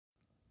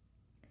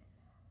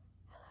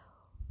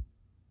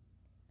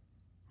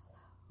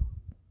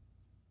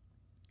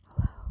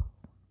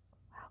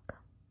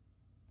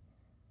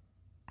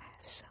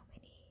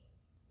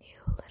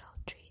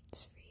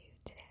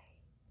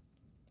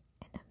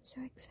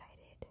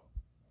excited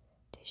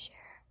to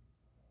share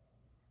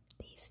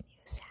these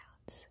new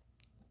sounds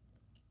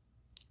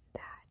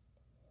that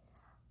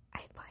I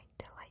find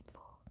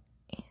delightful,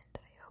 and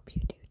I hope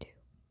you do too.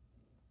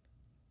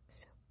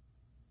 So,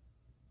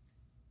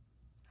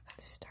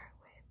 let's start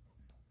with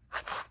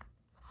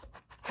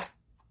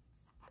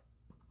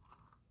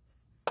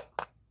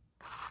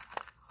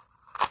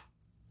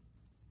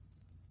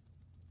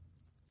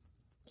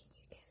can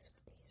you guess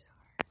what these are?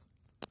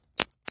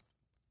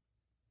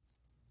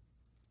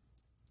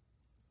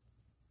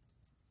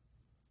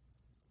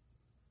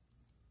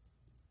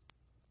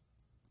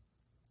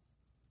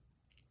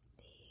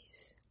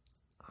 These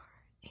are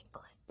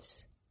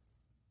anklets.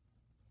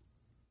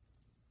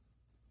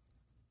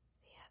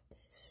 They have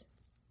this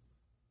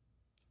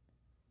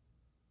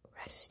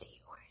rusty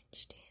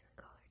orange tan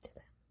color to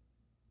them.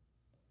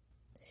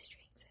 The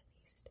strings, at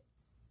least.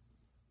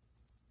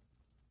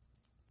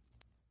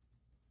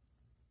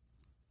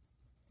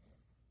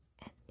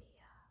 And the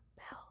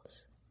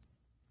bells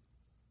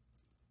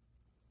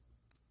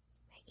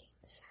making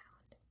the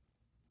sound.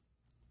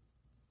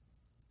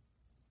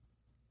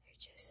 They're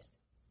just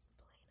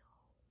plain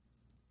old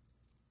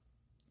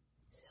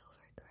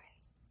silver gray.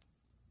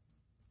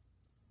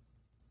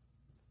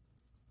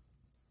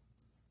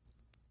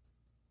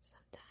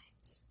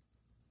 Sometimes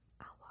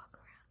I'll walk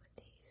around with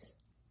these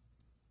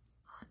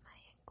on my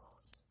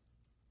ankles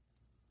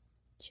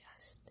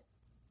just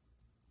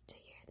to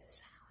hear the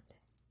sound.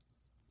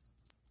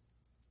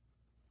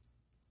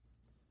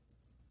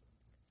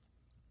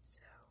 So,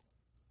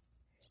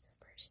 there's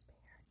the first pair.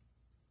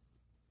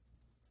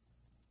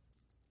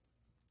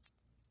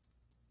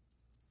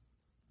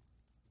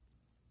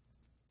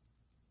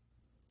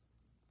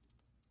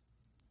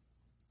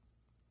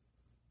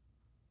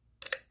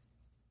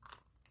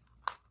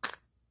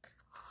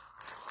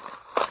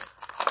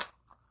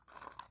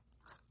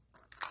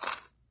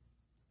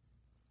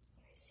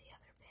 Here's the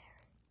other pair.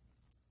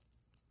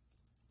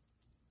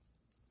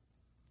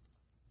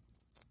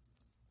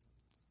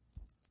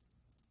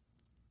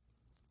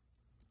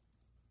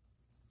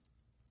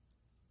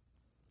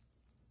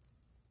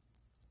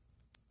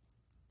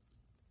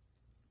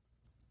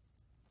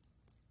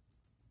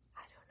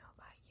 I don't know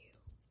about you,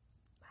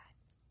 but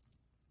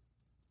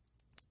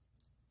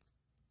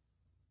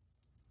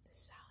the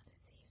sound of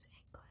these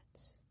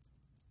anklets,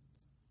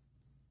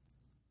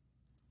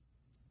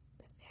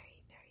 the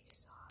very, very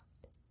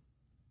soft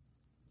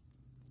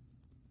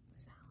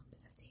sound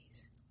of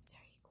these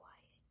very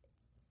quiet,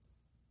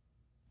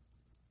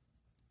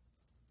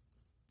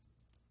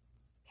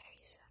 very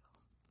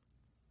subtle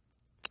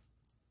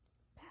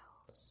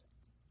bells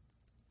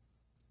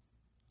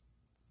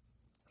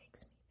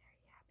makes me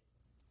very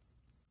happy.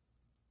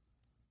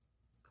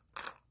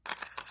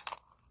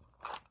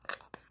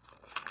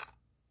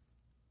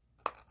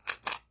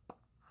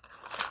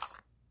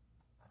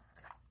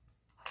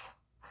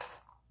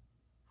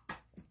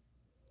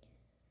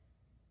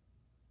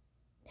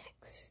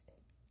 Next,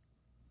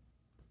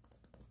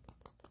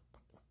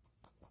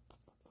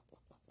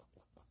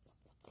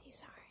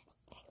 these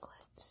aren't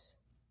anklets,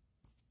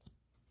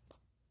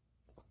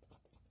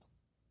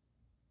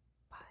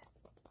 but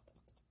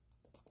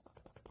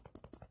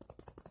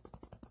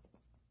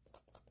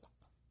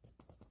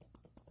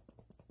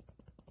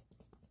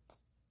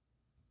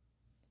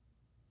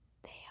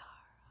they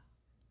are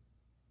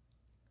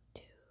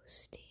two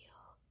steel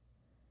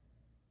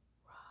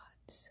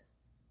rods,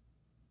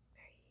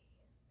 very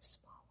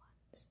small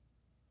ones,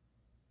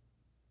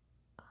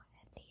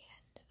 at the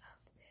end of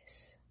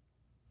this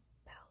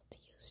belt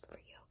used for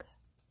yoga.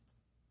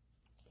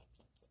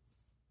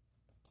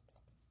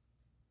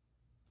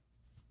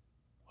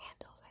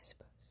 Handles, I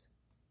suppose.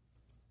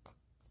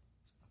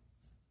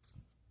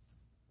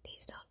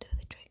 These don't do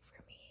the trick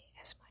for me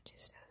as much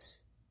as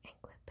those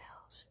anklet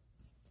bells.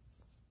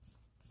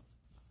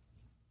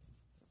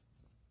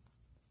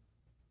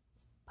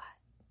 But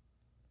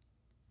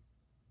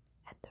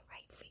at the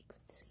right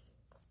frequency,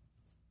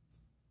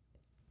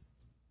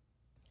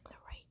 the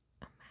right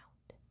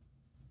amount,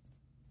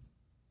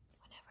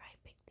 whenever I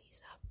pick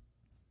these up,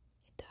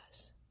 it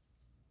does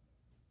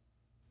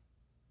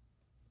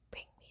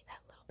bring me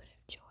that little bit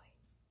of joy.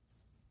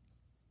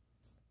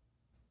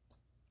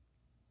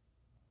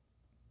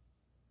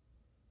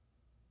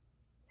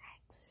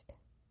 Next,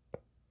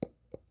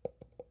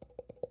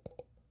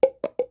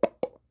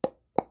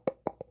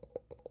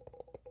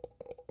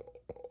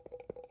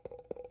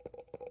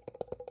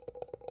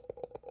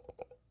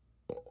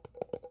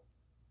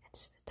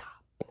 it's the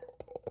top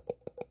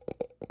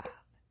of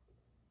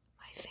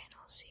my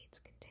fennel seeds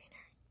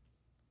container.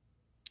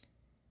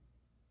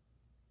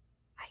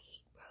 I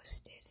eat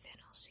roasted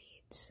fennel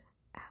seeds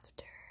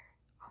after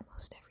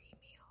almost every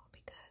meal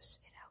because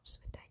it helps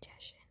with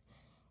digestion,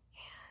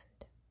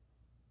 and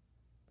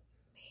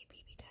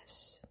maybe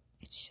because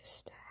it's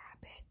just a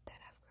habit that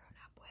I've grown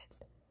up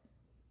with.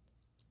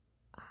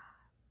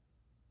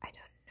 I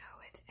don't know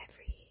if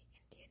every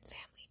Indian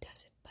family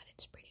does it, but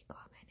it's pretty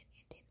common in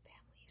Indian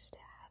families to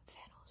have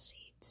fennel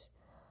seeds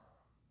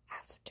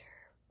after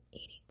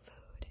eating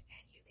food,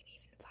 and you can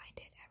even find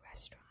it at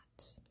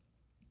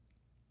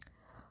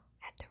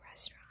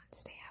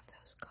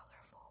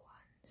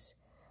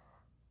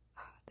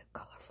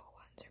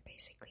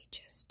basically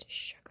just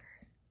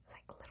sugar,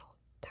 like little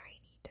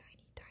tiny,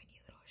 tiny,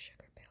 tiny little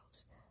sugar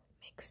pills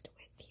mixed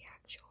with the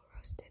actual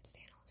roasted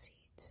fennel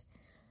seeds.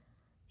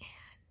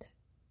 And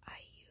I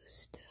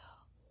used to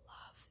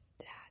love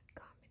that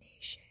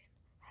combination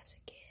as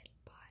a kid,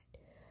 but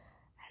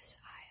as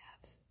I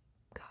have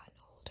gotten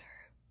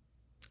older,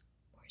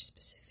 more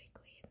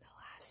specifically in the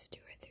last 2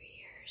 or 3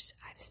 years,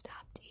 I've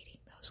stopped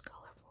eating those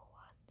colorful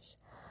ones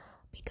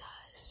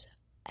because,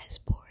 as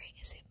boring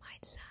as it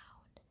might sound,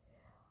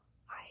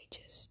 I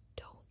just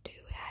don't do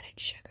added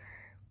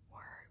sugar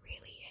or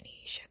really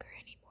any sugar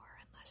anymore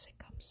unless it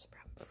comes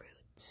from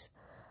fruits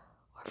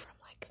or from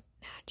like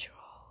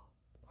natural,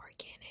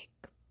 organic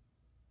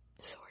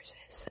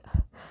sources.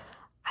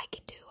 I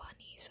can do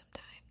honey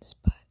sometimes,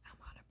 but I'm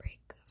on a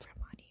break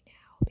from honey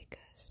now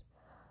because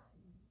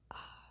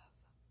of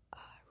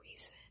a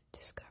recent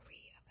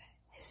discovery of a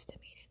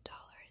histamine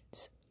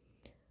intolerance,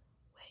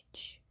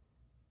 which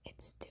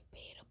it's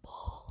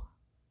debatable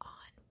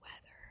on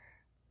whether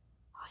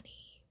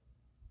honey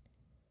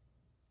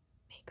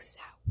makes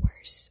that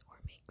worse or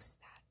makes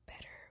that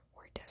better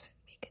or doesn't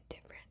make a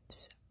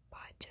difference,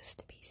 but just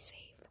to be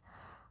safe,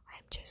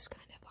 I'm just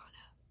kind of on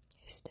a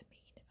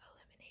histamine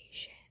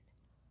elimination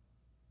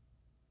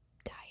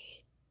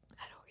diet.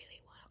 I don't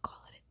really want to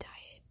call it a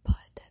diet,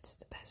 but that's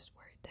the best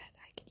word that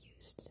I could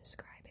use to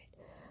describe it,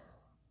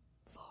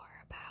 for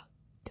about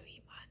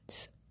 3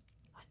 months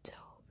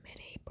until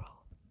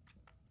mid-April.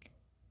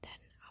 Then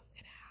I'm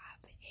gonna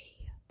have a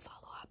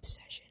follow-up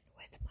session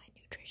with my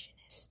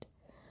nutritionist,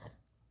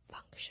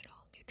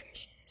 functional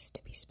nutritionist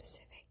to be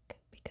specific,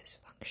 because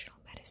functional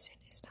medicine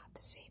is not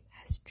the same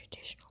as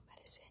traditional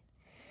medicine,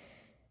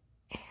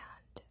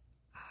 and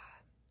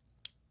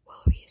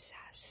we'll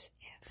reassess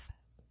if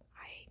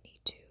I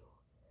need to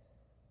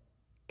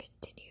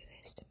continue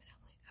this to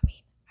minimally. I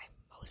mean, I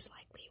most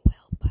likely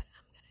will, but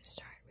I'm gonna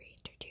start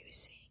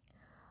reintroducing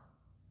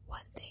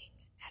one thing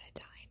at a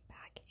time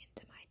back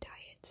into my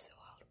diet. So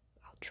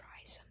I'll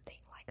try something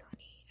like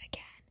honey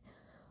again,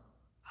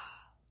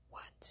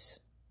 once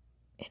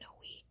in a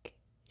week,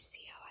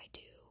 see how I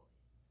do,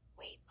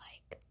 wait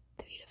like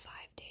 3 to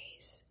 5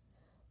 days,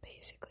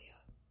 basically.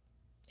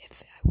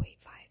 If I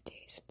wait 5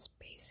 days, it's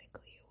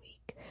basically a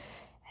week,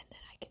 and then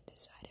I can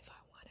decide if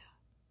I want to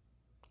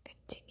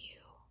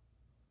continue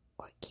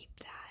or keep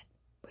that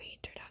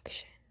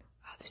reintroduction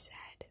of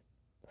said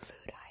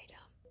food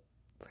item,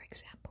 for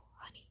example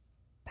honey,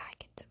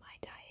 back into my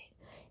diet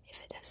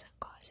if it doesn't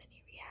cause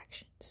any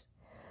reactions,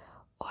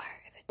 or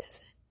if it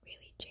doesn't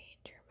really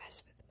change or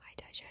mess with my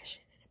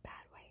digestion in a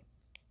bad way.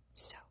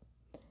 So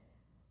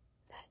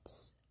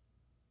that's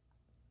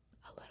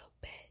a little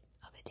bit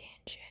of a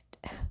tangent,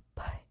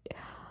 but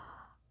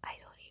I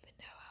don't even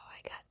know how I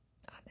got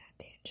on that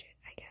tangent.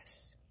 I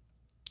guess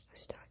I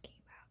was talking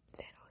about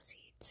fennel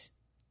seeds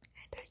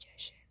and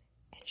digestion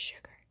and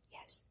sugar.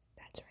 Yes,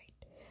 that's right.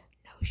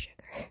 No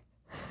sugar.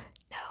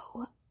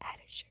 No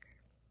added sugar.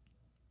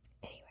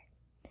 Anyway,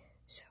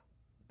 so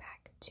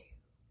back to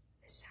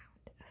the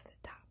sound of the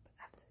top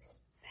of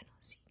this fennel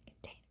seed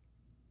container.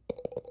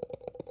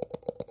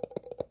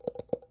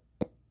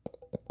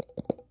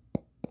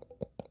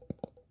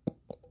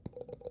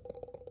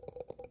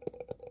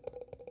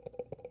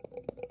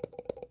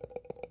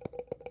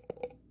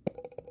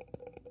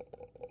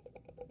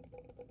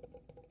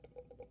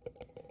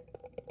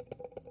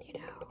 You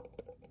know,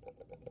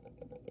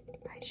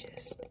 I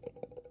just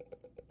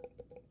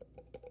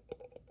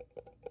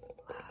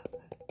love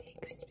the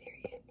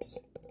experience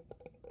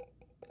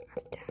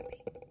of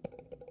tapping.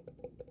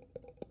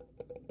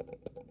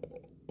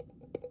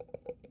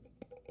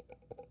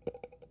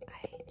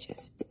 I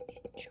just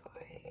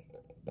enjoy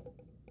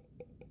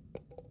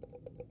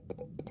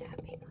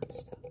tapping on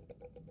stuff.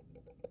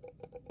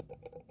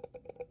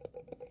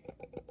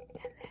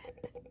 And then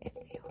it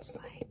feels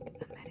like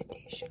a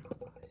meditation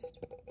almost.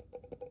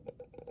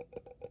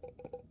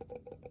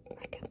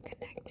 Like I'm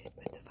connected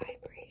with the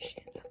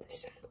vibration of the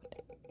sound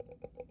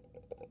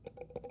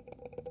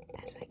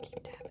as I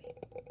keep tapping.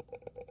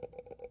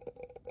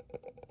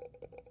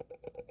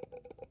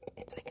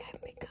 It's like I'm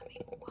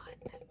becoming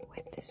one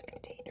with this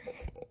container.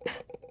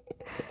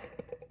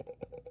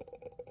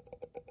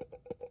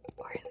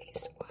 Or at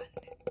least one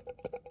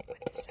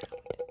with the sound.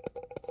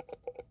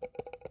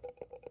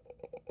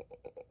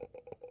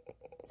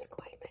 It's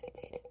quite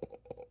meditative.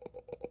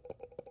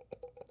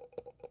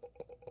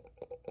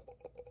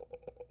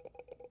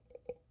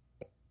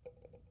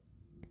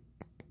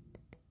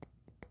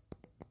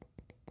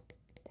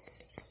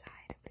 This is the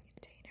side of the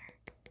container.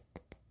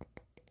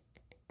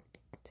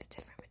 It's a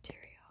different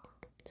material.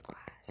 It's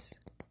glass.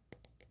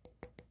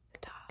 The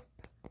top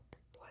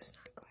was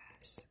not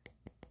glass.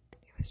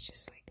 It was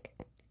just like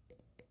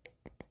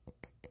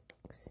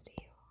steel,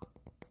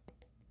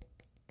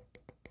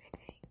 I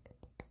think.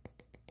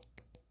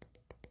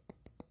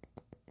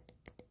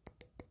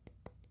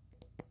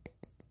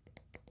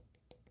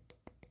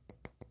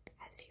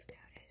 As you've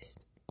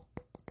noticed,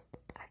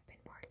 I've been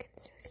more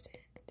consistent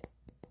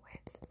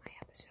with my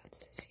episodes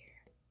this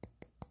year,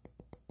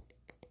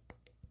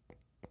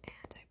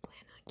 and I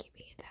plan on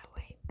keeping it that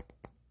way.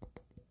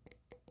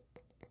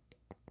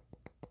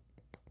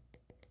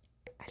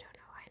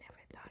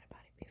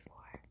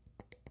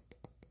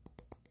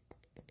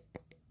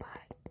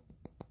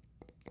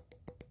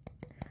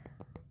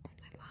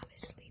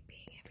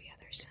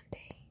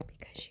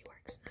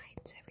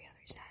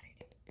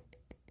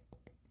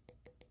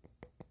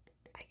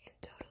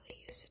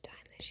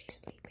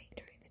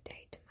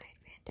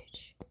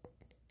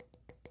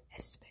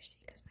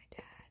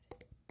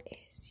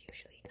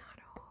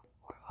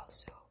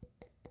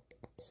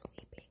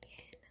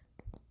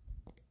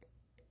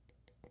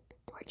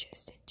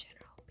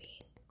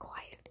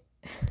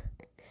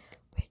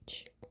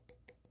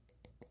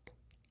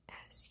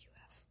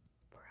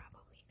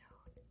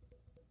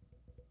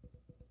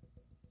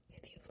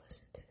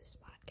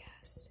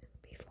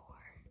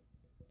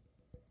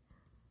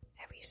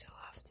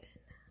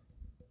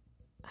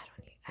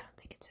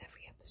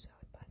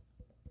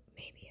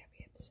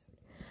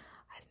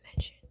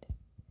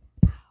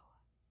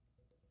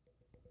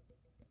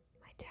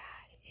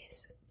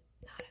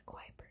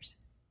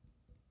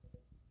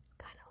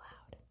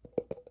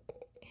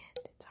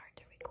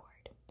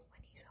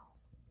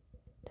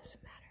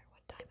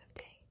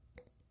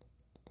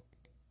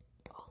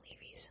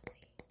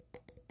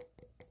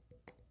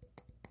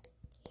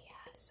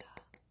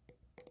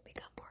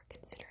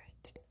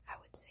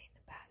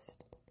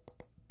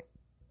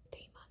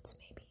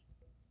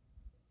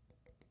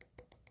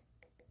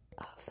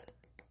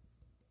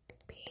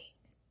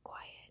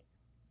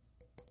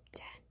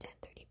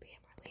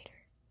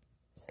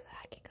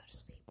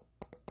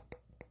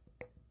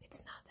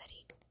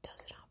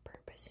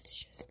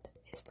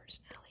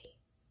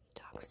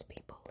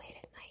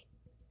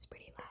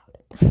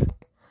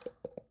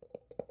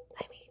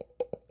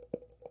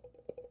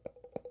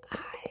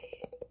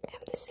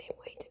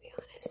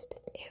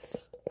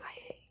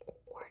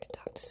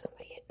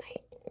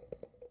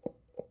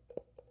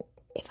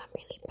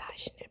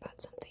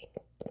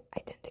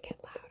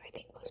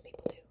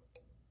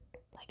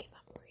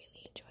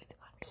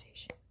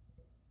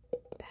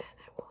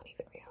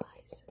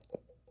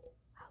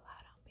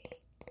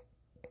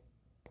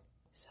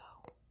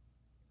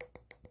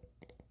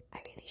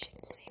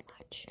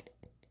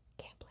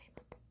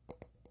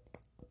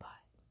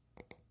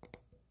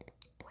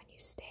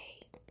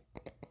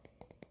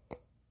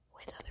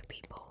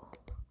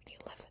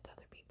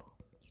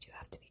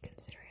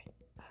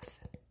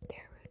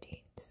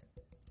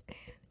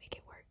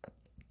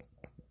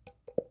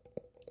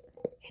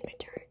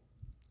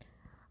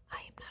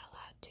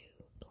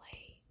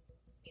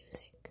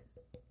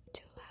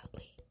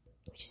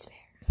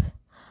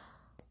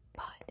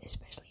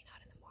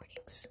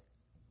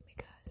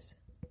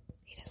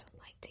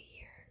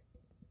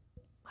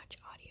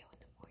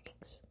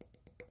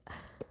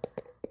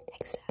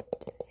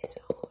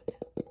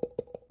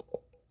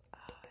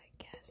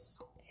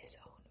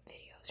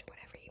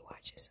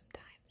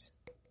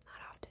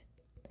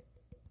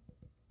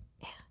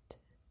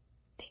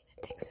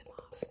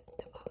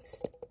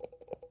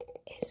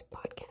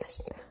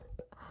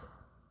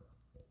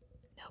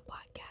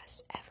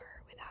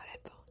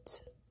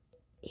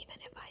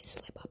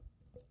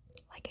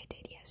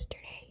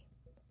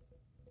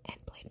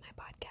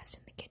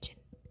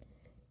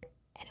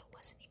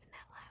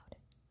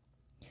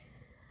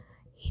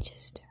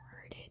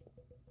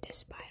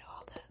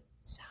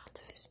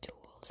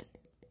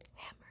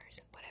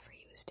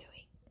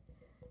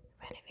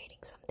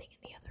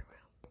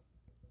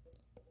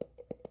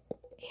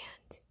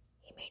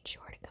 made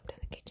sure to come to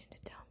the kitchen to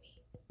tell me,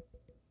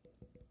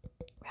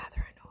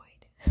 rather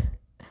annoyed,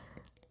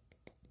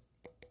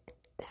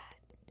 that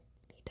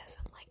he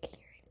doesn't like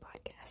hearing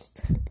podcasts.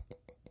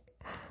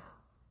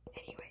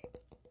 Anyway,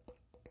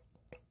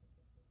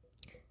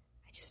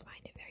 I just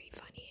find it very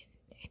funny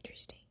and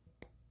interesting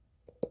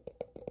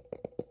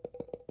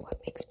what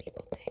makes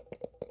people tick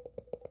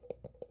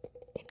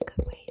in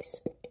good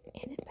ways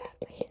and in bad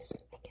ways,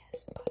 I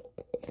guess, but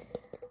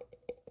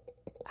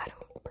I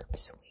don't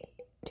purposely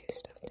do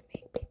stuff to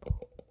make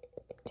people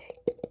tick.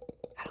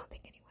 I don't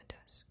think anyone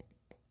does,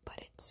 but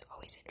it's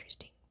always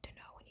interesting to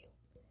know when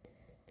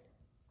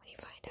you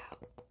find out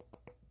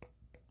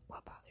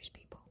what bothers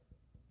people,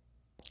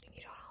 and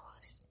you don't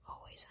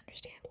always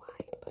understand why,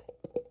 but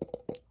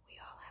we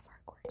all have our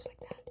quirks like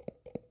that.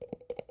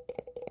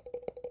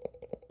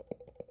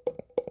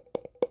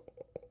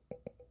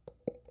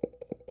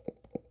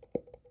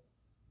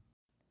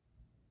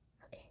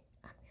 Okay,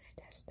 I'm gonna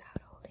test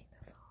out holding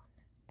the phone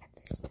at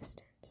this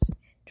distance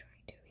and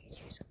trying to read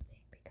you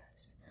something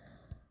because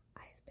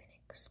I've been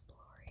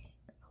exploring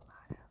a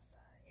lot of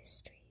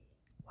history.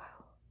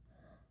 Well,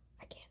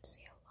 I can't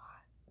say a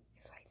lot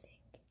if I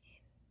think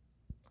in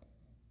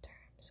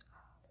terms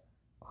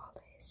of all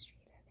the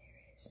history that there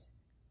is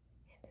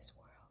in this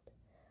world.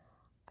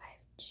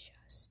 I've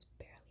just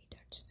barely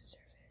touched the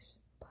surface,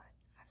 but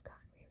I've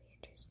gotten really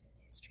interested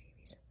in history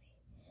recently.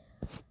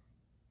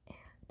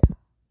 And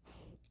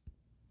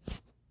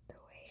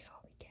the way it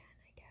all began,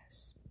 I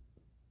guess,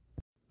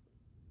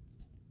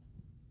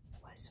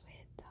 was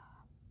with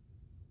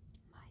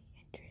my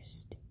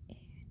interest in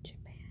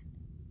Japan.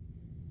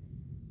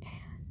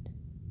 And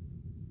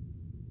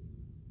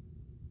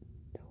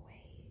the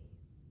way,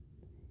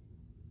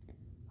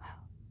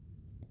 well,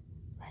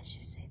 let's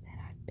just say that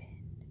I've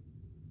been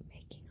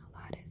making a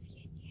lot of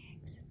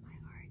yin-yangs in my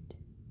art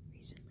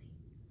recently,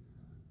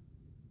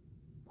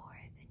 more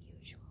than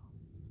usual.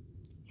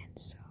 And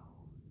so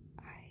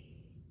I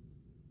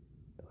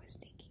was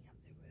thinking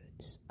of the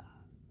roots of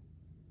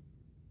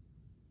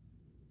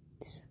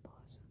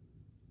symbolism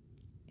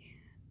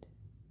and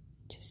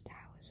just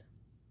Taoism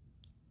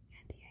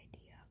and the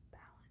idea of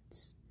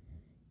balance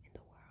in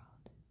the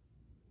world.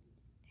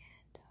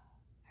 And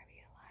I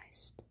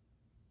realized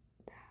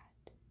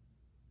that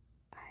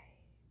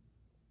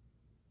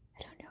I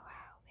don't know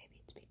how, maybe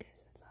it's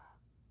because of a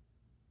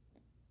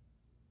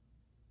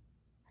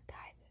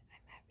guy that I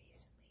met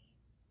recently,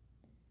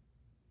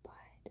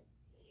 but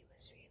he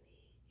was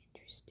really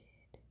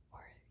interested,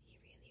 or he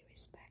really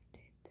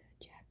respected the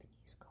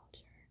Japanese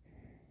culture,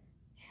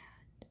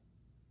 and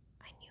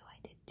I knew I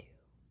did too,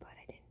 but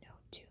I didn't know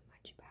too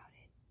much about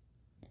it,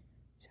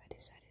 so I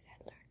decided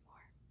I'd learn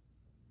more.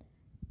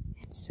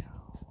 And so,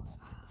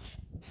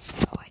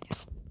 oh, I know,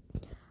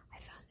 I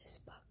found this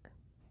book.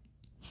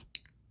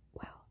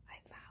 Well, I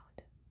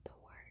found the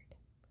word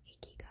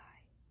Ikigai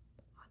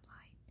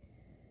online.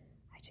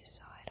 I just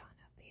saw it on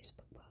a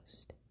Facebook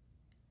post,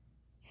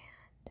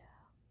 and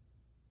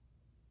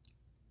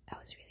I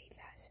was really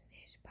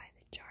fascinated by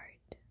the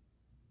chart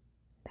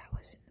that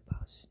was in the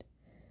post.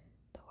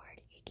 The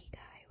word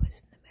Ikigai was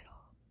in the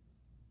middle,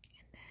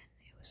 and then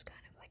it was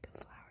kind of like a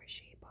flower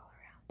shape all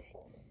around it.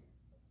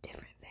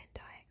 Different Venn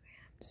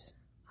diagrams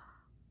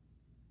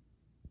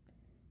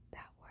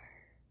that were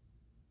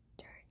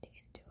turned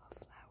into a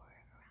flower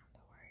around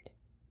the word.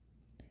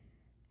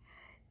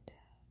 And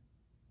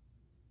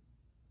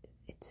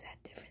it said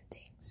different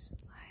things,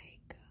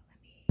 like let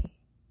me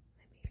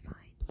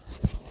find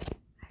the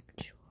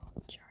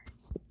actual chart,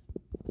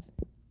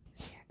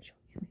 the actual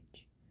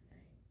image,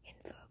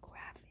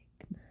 infographic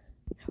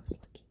I was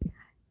looking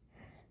at.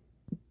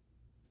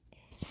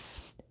 And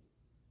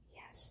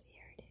yes,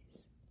 here it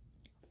is.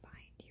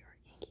 Find your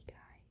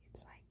Ikigai.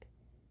 It's like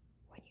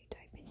when you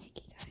type in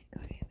Ikigai and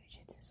go to image,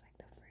 it's just like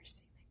the first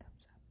thing that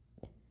comes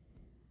up.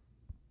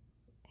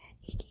 And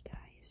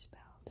Ikigai is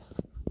spelled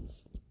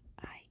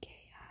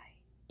Ikigai.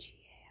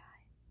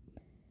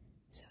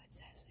 So it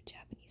says a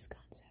Japanese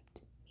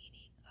concept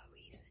meaning a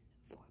reason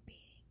for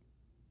being.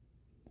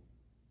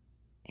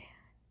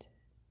 And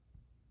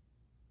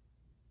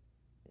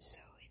so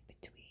in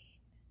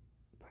between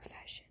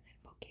profession and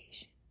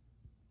vocation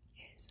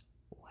is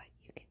what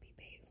you can be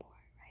paid for,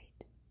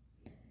 right?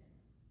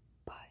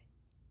 But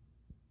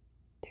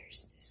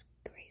there's this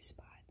gray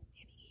spot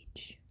in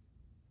each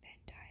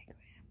Venn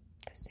diagram,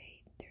 because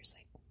there's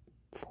like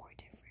four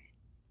different,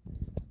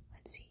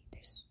 let's see,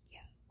 there's,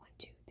 yeah, 1,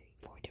 2, 3,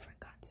 4 different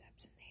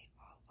concepts, and they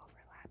all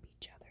overlap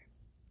each other.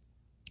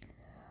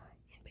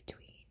 In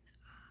between,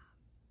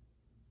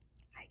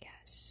 I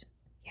guess,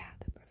 yeah,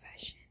 the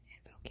profession and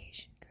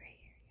vocation gray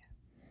area,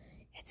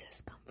 it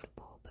says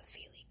comfortable but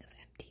feeling of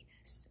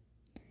emptiness.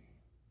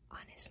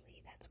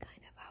 Honestly, that's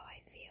kind of how I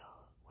feel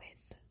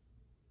with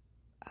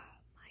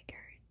my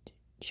current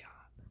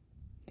job.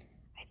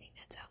 I think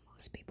that's how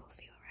most people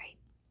feel, right?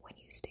 When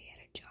you stay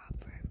at a job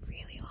for a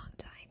really long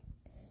time,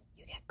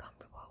 you get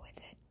comfortable with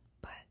it,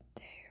 but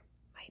there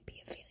might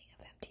be a feeling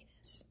of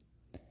emptiness.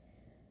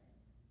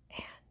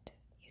 And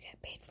you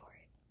get paid for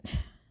it.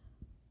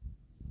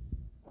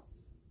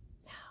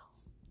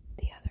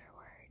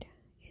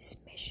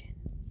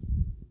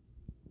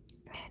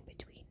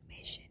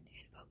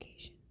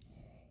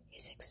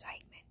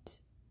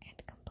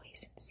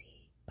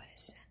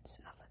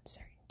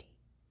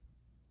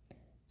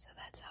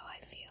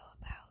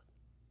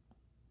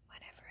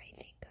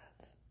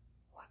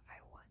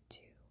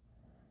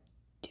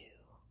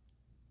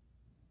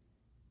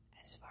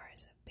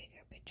 as a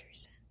bigger picture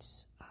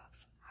sense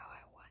of how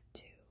I want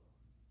to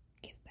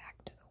give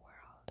back to the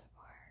world,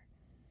 or,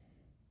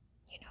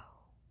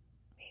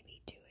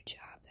 maybe do a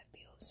job that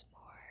feels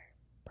more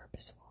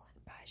purposeful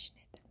and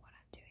passionate than what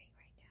I'm doing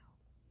right now.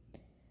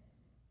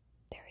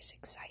 There is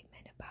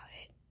excitement about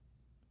it,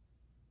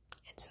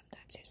 and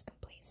sometimes there's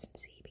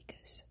complacency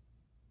because,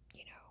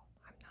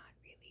 I'm not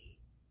really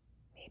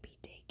maybe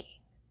taking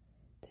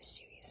the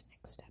serious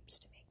next steps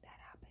to make that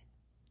happen,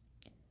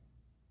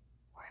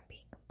 or I'm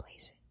being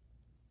complacent.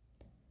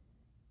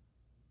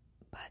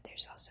 But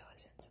there's also a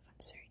sense of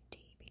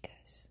uncertainty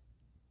because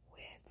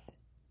with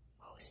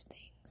most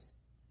things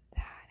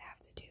that have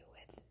to do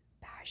with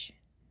passion,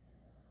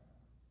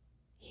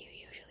 you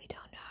usually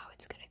don't know how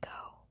it's going to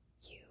go.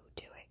 You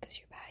do it because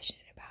you're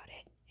passionate about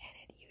it, and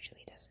it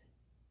usually doesn't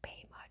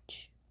pay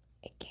much.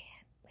 It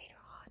can later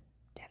on,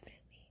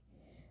 definitely,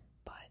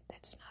 but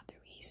that's not the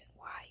reason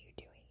why you're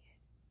doing it.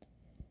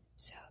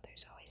 So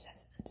there's always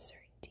that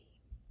uncertainty.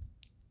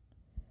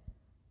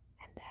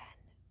 And then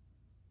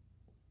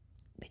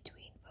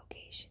between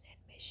vocation and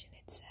mission,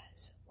 it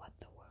says what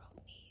the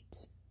world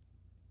needs.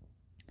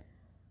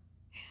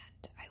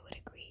 And I would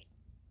agree.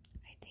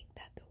 I think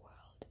that the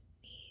world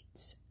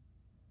needs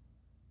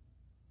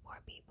more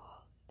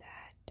people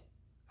that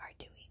are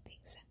doing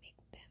things that make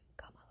them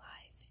come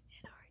alive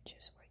and aren't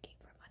just working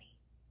for money,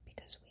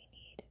 because we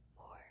need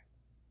more,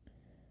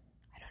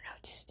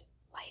 just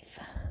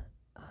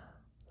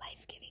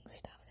life-giving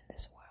stuff in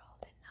this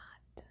world, and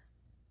not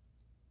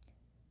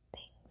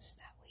things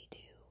that we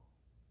do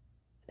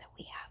that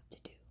we have to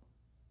do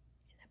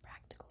in a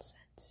practical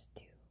sense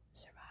to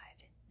survive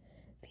and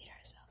feed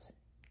ourselves and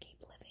keep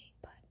living.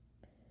 But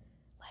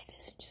life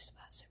isn't just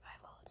about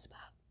survival, it's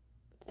about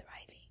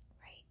thriving,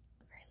 right?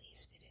 Or at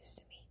least it is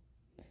to me.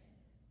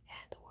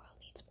 And the world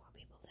needs more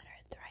people that are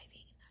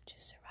thriving and not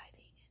just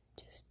surviving and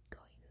just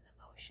going through the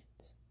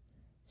motions.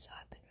 So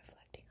I've been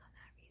reflecting on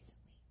that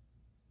recently.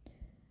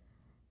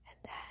 And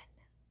then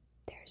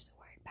there's the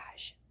word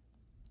passion.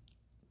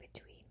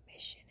 Between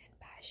mission and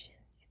passion,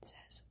 it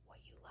says what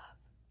you love.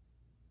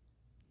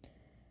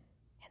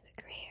 And the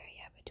gray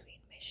area between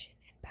mission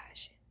and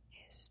passion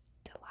is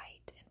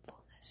delight and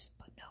fullness,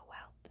 but no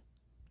wealth.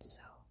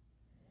 So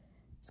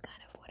it's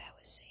kind of what I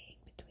was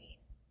saying between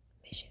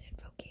mission and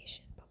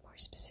vocation, but more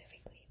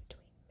specifically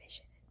between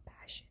mission and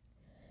passion.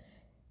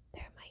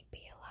 There might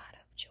be a lot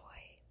of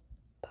joy,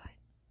 but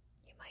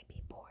you might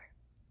be poor.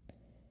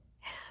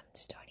 And I'm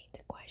starting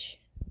to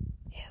question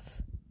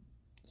if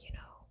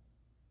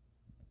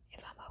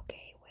I'm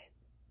okay with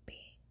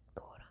being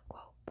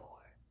quote-unquote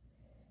poor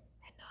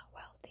and not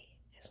wealthy,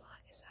 as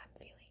long as I'm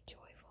feeling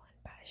joyful and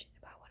passionate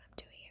about what I'm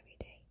doing every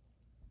day.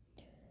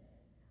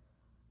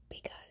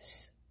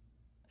 Because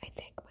I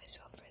thank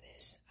myself for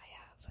this. I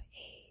have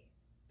a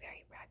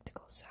very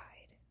practical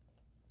side.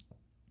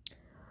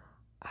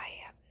 I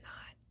have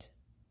not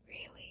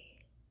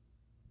really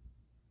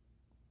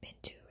been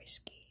too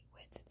risky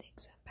with the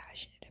things I'm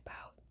passionate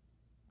about,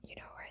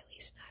 or at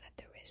least not at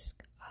the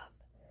risk of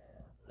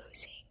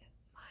losing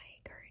my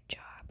current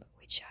job,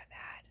 which I've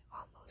had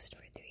almost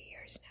for 3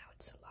 years now.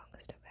 It's the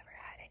longest I've ever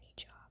had any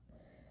job.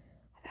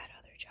 I've had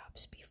other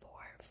jobs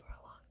before for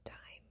a long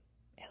time,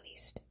 at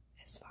least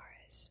as far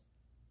as,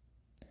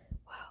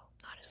 well,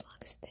 not as long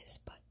as this,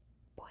 but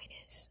point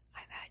is,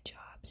 I've had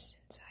jobs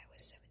since I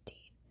was 17,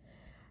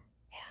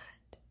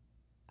 and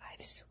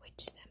I've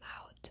switched them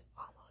out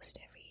almost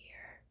every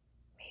year.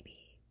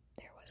 Maybe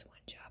there was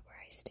one job where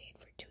I stayed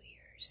for 2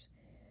 years.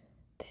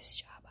 This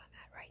job I'm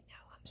at right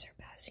now, I'm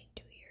surpassing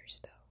 2 years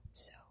though,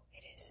 so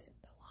it is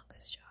the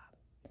longest job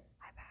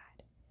I've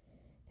had.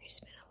 There's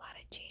been a lot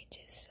of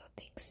changes, so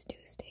things do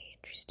stay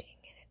interesting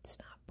and it's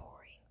not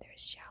boring.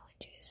 There's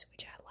challenges,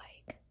 which I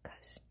like,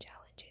 because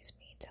challenges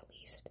means at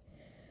least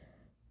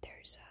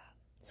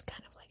it's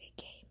kind of like a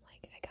game.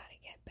 Like, I gotta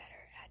get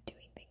better at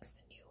doing things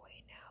the new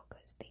way now,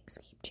 because things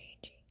keep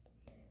changing.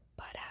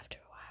 But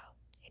after a while,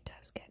 it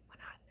does get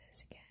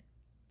monotonous again.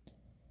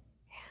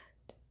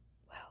 And,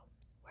 well,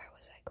 where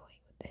was I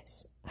going with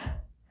this?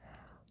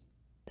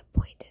 The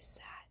point is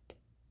that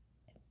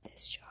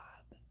this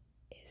job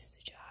is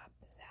the job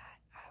that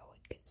I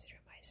would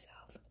consider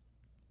myself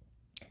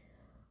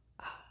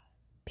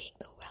being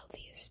the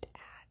wealthiest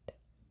at,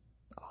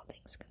 all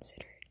things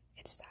considered.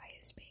 It's the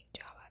highest paying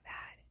job I've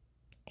had,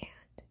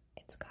 and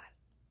it's got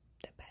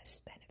the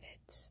best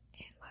benefits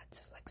and lots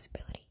of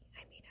flexibility.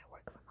 I mean, I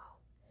work from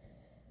home,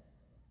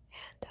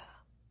 and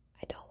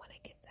I don't want to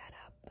give that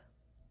up.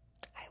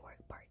 I work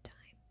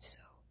part-time, so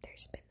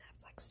there's been that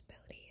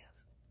flexibility of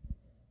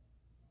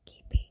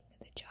keeping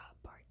the job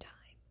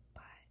part-time,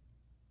 but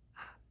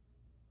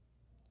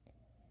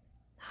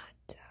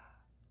not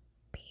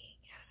being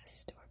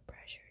asked or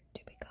pressured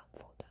to become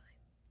full-time.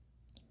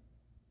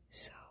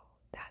 So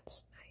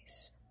that's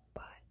nice,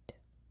 but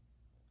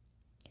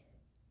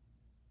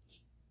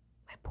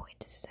my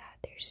point is that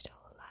there's still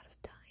a lot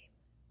of time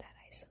that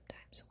I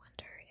sometimes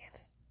wonder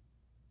if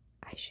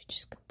I should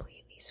just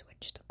completely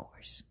switch the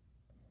course,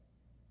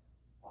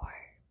 or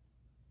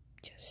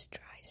just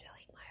try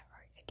selling my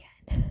art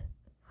again,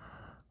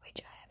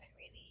 which I haven't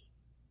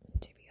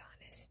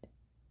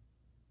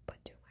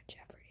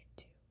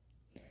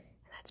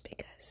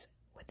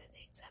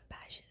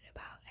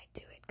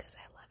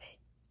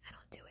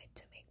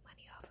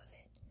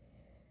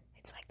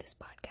it's like this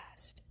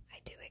podcast. I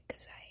do it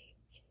because I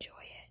enjoy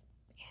it.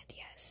 And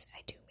yes,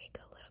 I do make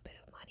a little bit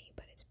of money,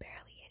 but it's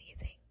barely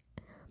anything.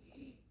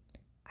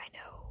 I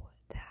know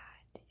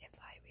that if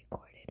I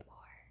recorded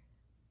more,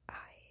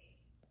 I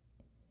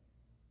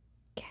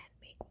can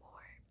make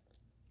more,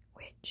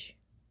 which,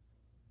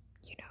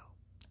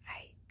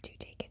 I do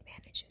take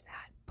advantage of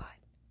that, but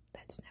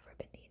that's never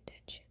been the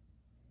intention.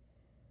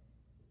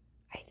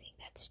 I think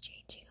that's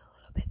changing a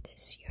little bit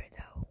this year,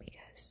 though,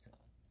 because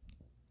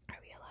I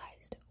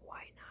realized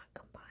why not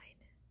combine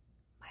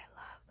my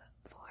love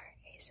for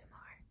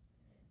ASMR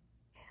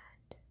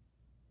and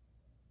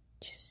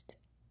just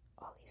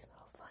all these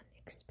little fun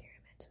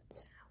experiments with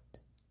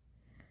sounds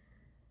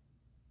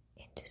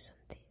into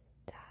something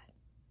that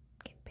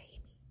can pay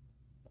me.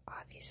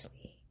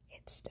 Obviously,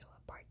 it's still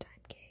a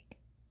part-time gig,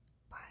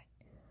 but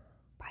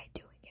by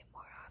doing it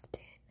more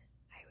often,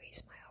 I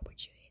raise my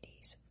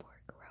opportunities for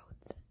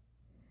growth.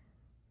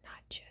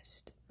 Not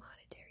just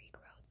monetary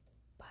growth,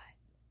 but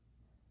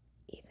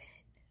even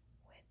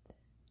with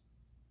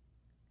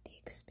the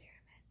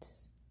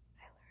experiments,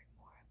 I learn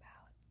more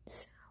about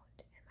sound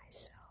and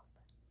myself.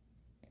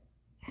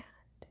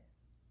 And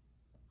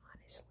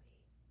honestly,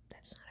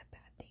 that's not a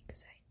bad thing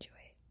because I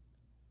enjoy it.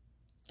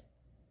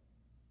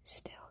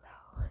 Still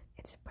though,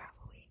 it's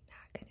probably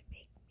not going to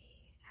make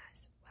me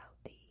as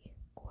wealthy,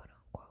 quote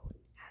unquote,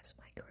 as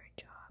my current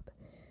job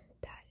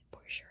that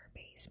for sure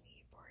pays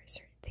me for a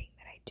certain thing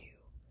that I do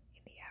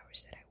in the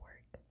hours that I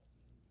work.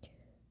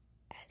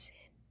 As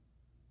in,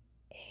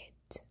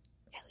 it,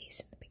 at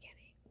least in the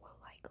beginning, will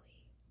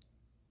likely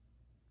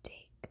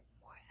take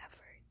more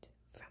effort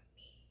from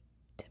me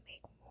to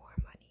make more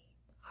money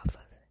off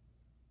of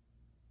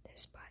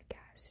this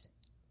podcast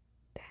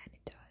than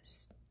it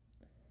does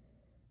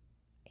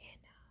in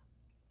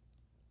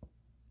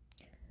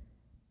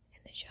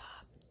the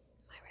job,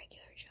 my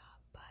regular job.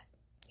 But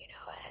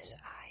as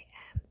I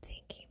am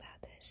thinking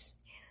about this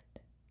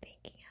and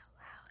thinking out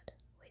loud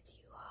with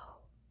you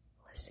all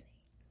listening,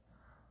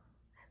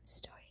 I'm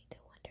starting to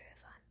wonder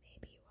if I'm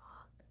maybe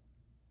wrong,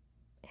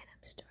 and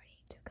I'm starting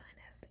to kind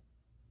of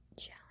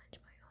challenge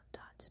my own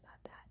thoughts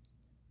about that.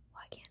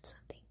 Why can't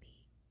something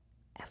be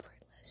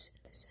effortless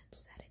in the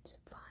sense that it's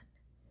fun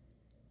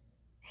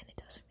and it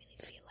doesn't really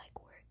feel like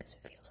work because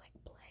it feels like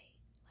play,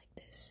 like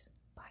this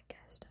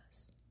podcast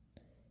does?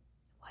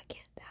 Why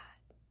can't that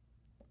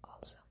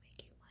also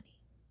make you money?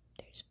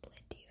 There's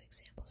plenty of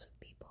examples of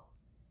people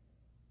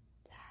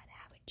that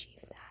have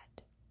achieved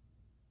that.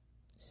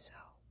 So,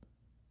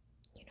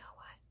 you know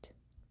what?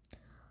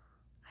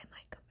 I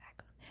might come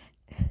back on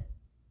that.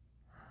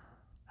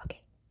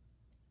 Okay,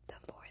 the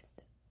fourth.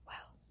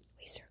 Well,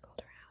 we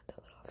circled around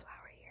a little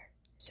flower here.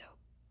 So,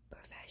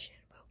 profession,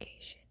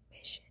 vocation,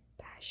 mission,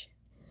 passion.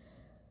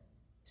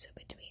 So,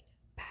 between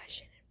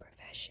passion and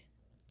profession,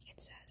 it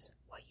says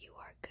what you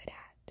are good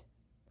at,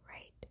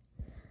 right?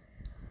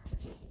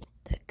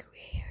 The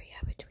gray area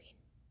between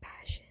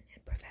passion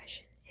and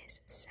profession is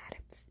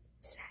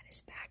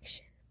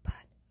satisfaction,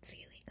 but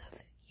feeling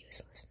of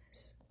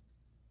uselessness.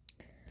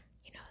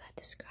 That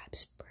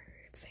describes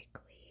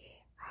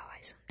perfectly how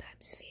I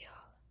sometimes feel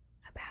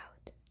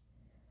about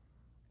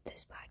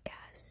this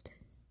podcast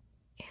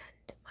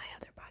and my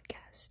other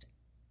podcast.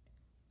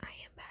 I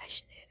am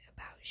passionate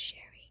about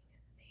sharing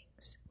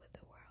things with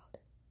the world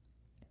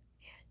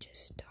and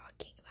just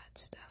talking about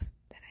stuff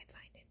that I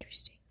find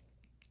interesting,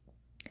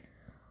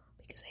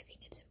 because I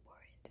think it's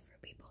important for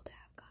people to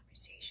have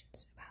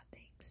conversations about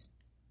things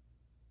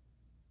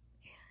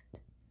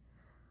and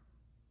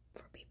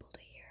for people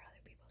to hear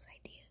other people's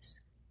ideas.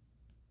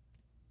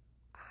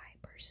 I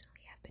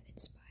personally have been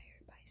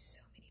inspired by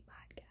so many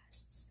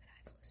podcasts that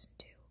I've listened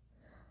to.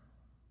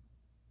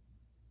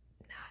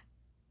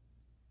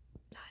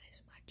 Not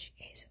as much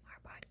ASMR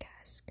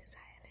podcasts, because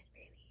I haven't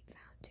really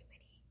found too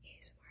many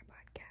ASMR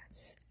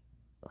podcasts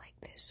like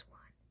this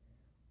one,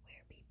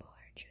 where people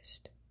are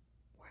just,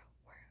 where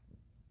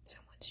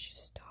someone's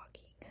just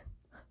talking,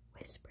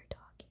 whisper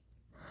talking.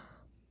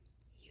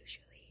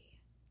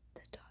 Usually,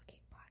 the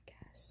talking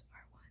podcasts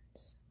are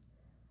ones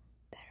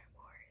that are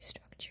more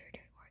structured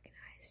and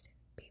organized, and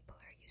people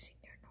are using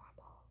their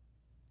normal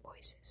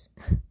voices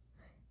and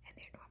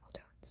their normal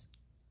tones.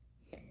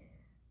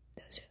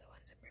 Those are the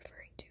ones I'm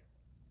referring to.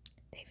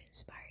 They've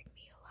inspired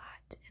me a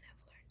lot, and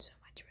I've learned so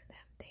much from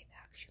them. They've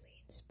actually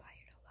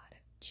inspired a lot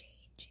of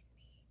change in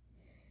me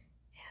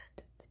and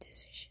the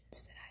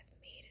decisions that I've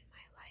made in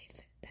my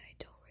life that I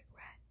don't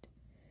regret.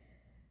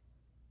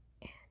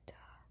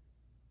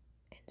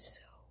 And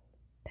so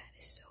that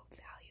is so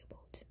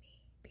valuable to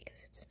me,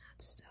 because it's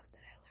not stuff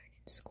that I learned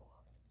in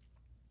school.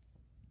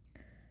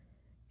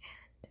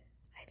 And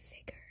I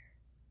figure,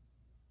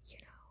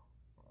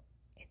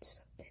 it's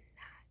something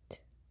that,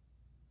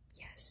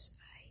 yes,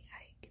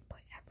 I can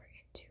put effort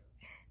into,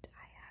 and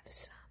I have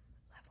some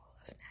level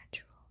of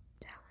natural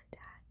talent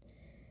at.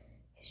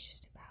 It's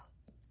just about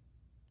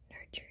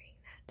nurturing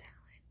that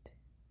talent,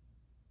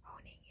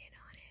 honing in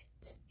on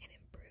it, and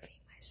improving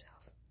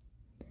myself.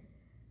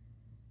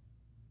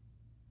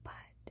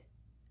 But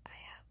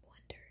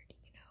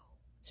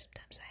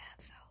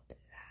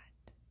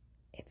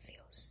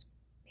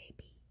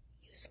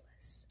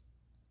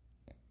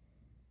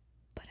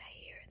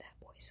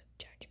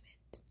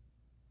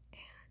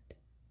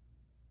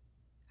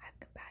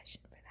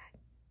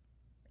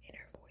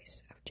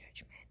voice of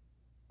judgment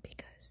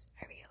because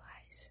I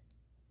realize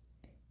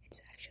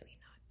it's actually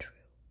not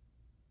true.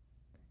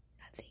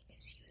 Nothing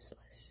is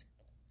useless,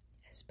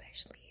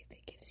 especially if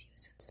it gives you a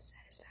sense of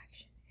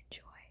satisfaction and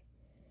joy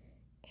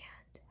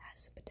and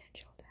has the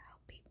potential to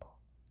help people.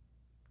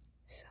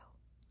 So,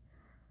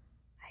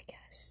 I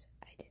guess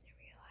I didn't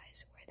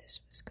realize where this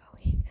was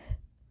going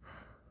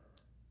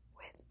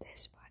with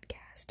this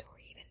podcast, or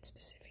even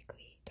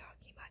specifically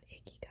talking about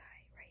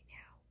Ikigai right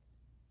now.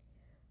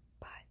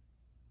 But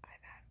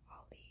I've had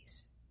all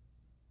these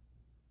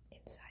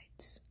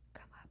insights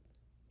come up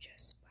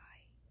just by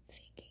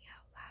thinking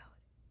out loud.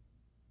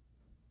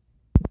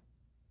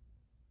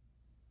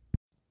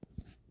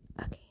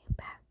 Okay, I'm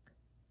back.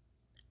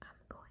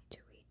 I'm going to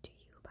read to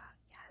you about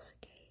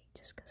Yasuke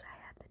just because I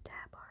had the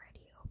tab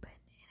already open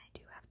and I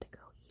do have to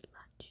go eat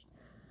lunch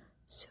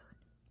soon.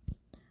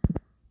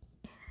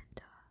 And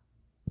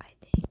I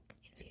think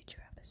in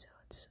future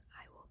episodes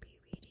I will be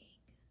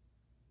reading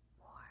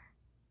more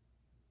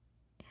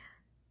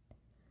and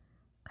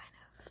kind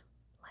of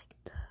like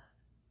the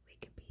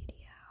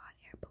Wikipedia hot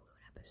air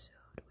balloon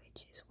episode,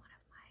 which is one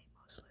of my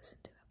most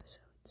listened to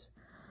episodes.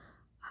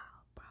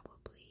 I'll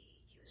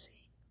probably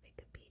using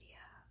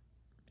Wikipedia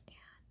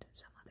and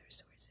some other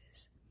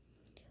sources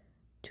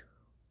to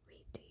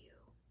read to you.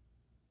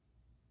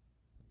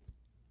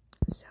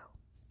 So,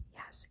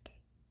 Yasuke.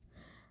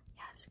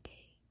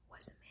 Yasuke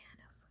was a man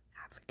of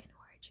African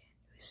origin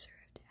who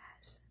served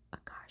as a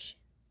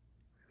Kashin,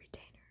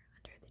 retainer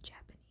under the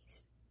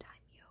Japanese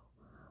daimyo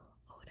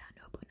Oda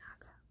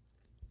Nobunaga.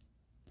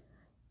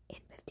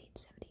 In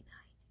 1579,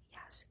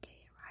 Yasuke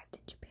arrived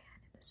in Japan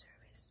in the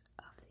service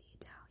of the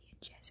Italian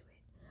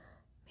Jesuit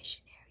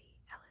missionary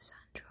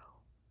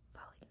Alessandro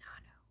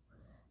Valignano,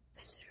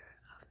 visitor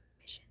of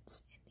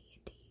missions in the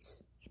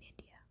Indies in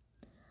India.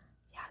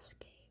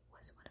 Yasuke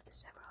was one of the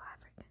several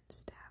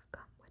Africans to have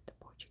come with the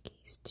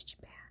Portuguese to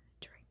Japan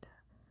during the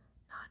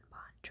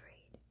non-bond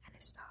trade, and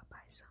is thought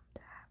by some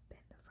to have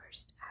been the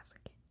first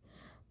African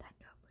that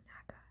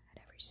Nobunaga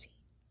had ever seen.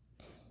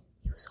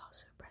 He was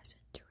also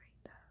present during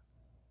the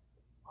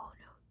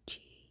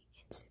Onoji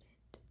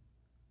incident.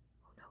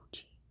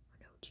 Onoji.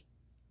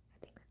 I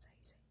think that's how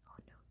you say it.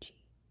 Onoji.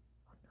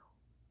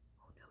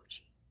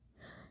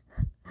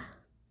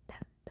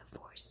 The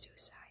forced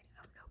suicide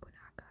of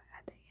Nobunaga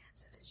at the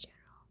hands of his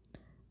general,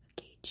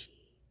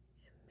 Akechi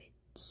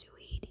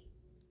Mitsuhide,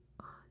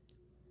 on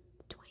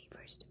the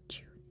 21st of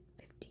June,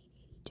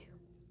 1582.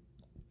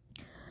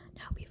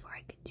 Now, before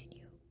I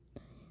continue,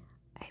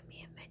 I may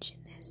have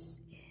mentioned this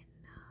in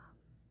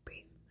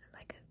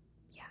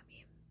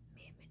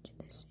may have mentioned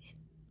this in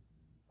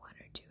one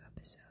or two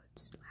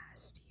episodes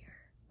last year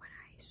when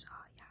I saw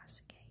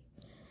Yasuke.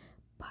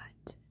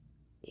 But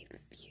if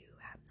you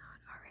have not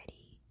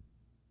already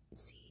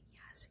seen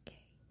Yasuke,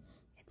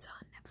 it's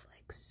on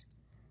Netflix,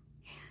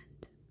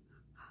 and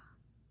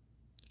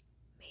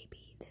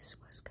maybe this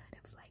was kind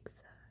of like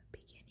the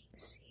beginning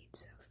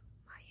seeds of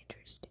my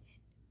interest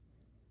in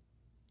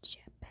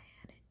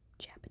Japan and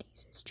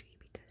Japanese history,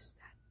 because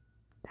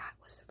that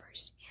was the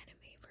first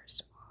anime,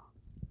 first of all,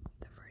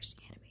 the first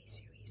anime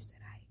series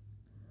that I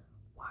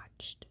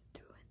watched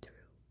through and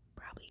through,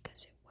 probably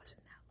because it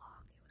wasn't that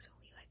long. It was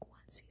only like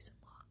one season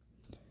long,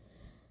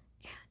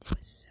 and it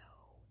was so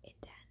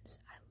intense.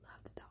 I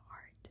loved the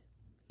art.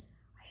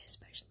 I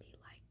especially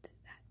liked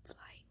that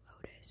Flying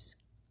Lotus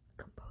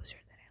composer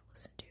that I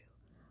listened to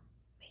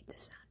made the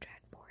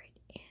soundtrack for it,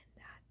 and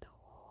that the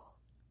whole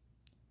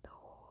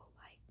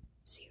like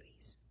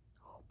series,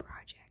 the whole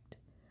project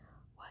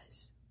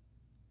was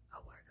a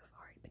work of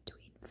art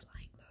between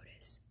Flying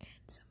Lotus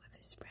and some of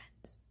his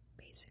friends,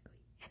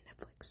 basically, and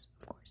Netflix,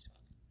 of course.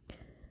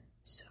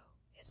 So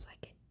it's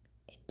like an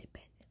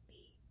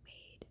independently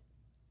made,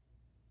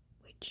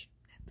 which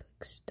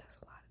Netflix does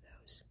a lot of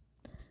those,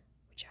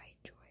 which I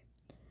enjoy,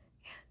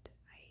 and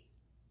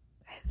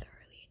I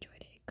thoroughly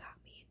enjoyed it. It got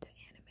me into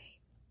anime,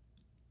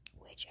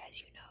 which,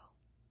 as you know,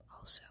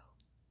 also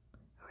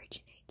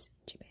originates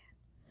in Japan.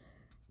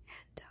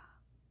 And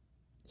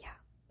yeah,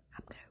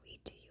 I'm gonna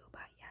read to you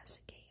about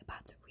Yasuke,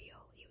 about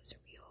he was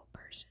a real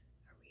person,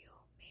 a real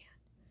man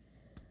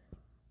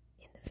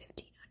in the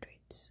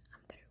 1500s.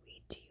 I'm gonna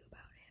read to you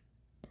about him,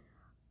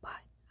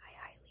 but I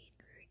highly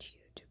encourage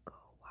you to go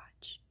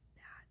watch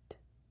that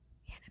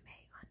anime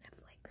on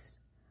Netflix.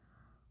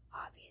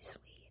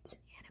 Obviously, it's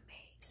an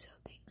anime, so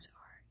things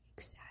are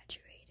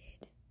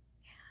exaggerated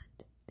and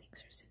things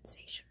are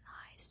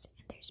sensationalized,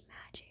 and there's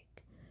magic.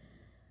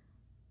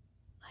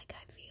 Like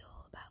I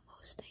feel about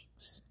most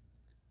things.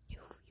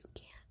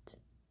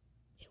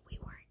 If we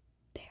weren't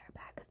there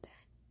back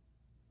then,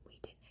 we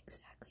didn't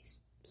exactly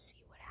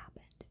see what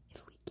happened.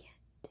 If we can't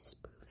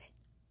disprove it,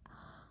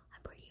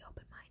 I'm pretty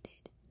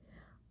open-minded.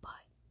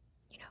 But,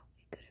 it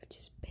could have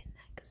just been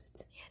that because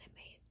it's an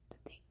anime. The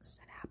things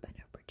that happen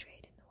are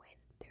portrayed in the way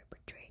that they're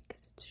portrayed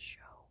because it's a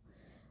show.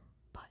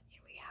 But in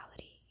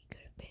reality, it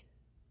could have been,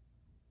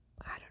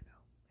 I don't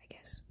know, I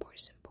guess more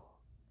simple,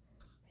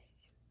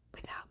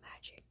 without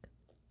magic.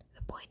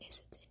 The point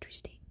is, it's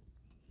interesting.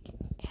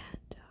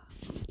 And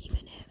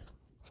even if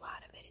a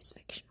lot of it is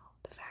fictional,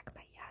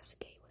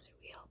 Yasuke was a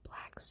real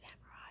black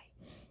samurai,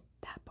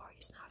 that part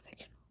is not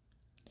fictional.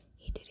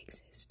 He did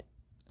exist.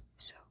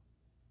 So,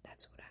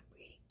 that's what I'm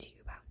reading to you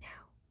about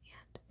now.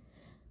 And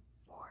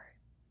for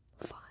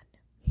fun,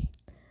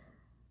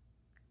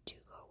 do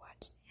go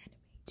watch the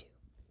anime too.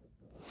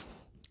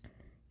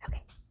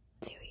 Okay,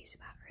 theories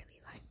about early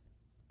life.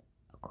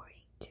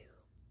 According to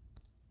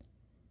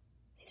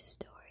his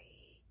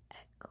story,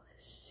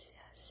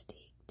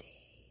 Ecclesiastique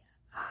de...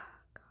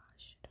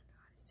 gosh, I don't know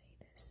how to say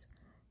this.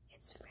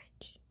 It's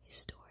French. His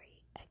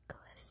story,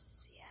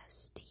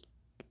 Ecclesiastique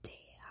de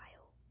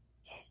Io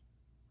et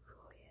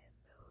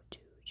Royaume du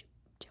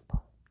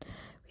Japon,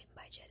 written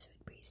by Jesuit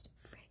priest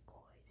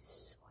Francois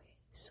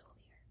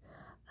Solier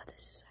of the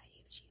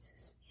Society of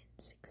Jesus in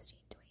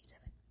 1627.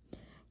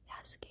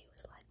 Yasuke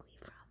was likely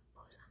from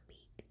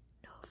Mozambique.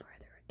 No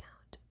further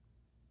account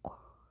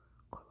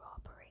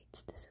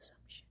corroborates this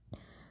assumption.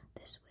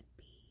 This would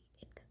be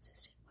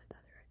inconsistent with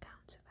other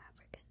accounts of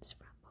Africans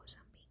from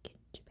Mozambique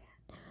and Japan.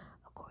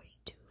 According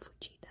to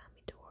Fujita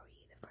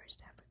Midori, the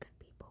first African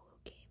people who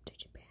came to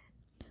Japan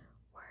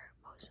were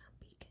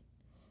Mozambican.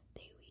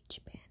 They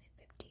reached Japan in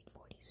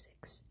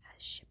 1546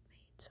 as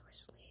shipmates or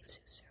slaves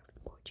who served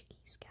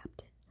Portuguese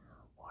captain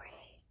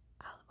Jorge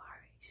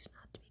Alvarez,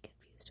 not to be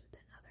confused with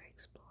another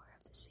explorer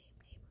of the same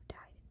name who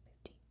died in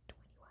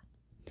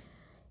 1521.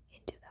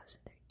 In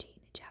 2013,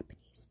 a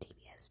Japanese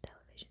TBS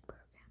television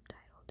program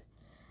titled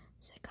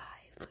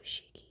Sekai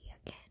Fushigi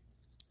Again,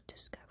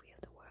 Discovery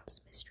of the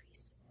World's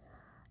Mysteries,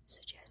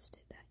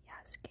 suggested that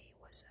Yasuke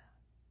was a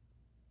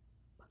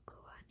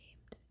Makua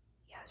named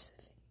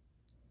Yasuke.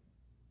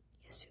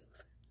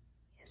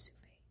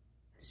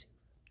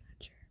 Not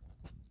sure.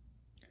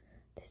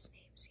 This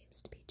name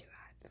seems to be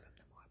derived from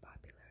the more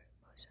popular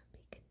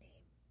Mozambican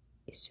name,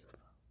 Isufo.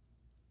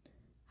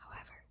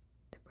 However,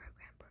 the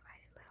program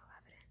provided little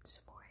evidence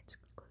for its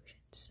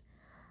conclusions.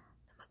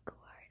 The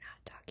Makua are not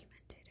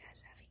documented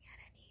as having had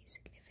any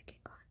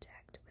significant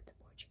contact with the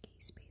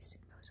Portuguese based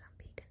in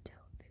Mozambique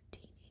until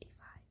 1585.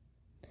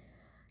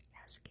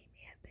 Yasuke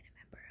may have been a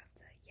member of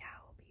the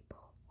Yao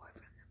people or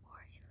from the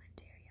more inland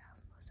area of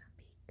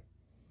Mozambique.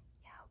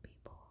 Yao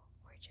people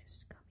were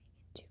just coming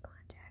into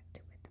contact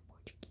with the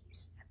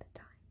Portuguese at the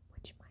time,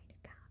 which might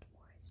account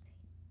for his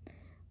name.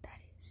 That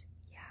is,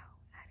 Yao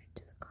added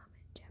to the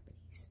common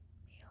Japanese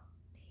male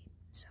name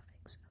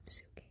suffix of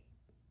suke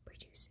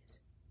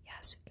produces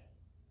Yasuke.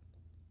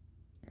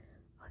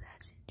 Oh,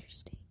 that's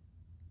interesting.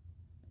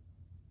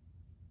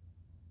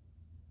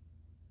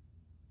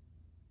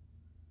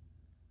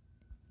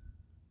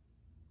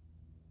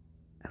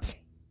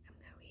 Okay, I'm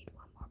gonna read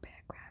one more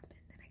paragraph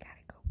and then I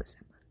gotta go because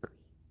I'm hungry.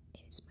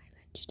 It is my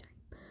lunchtime.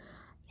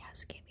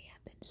 Yasuke may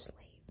have been a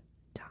slave.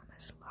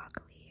 Thomas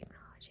Lockley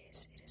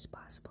acknowledges it is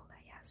possible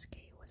that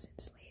Yasuke was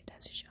enslaved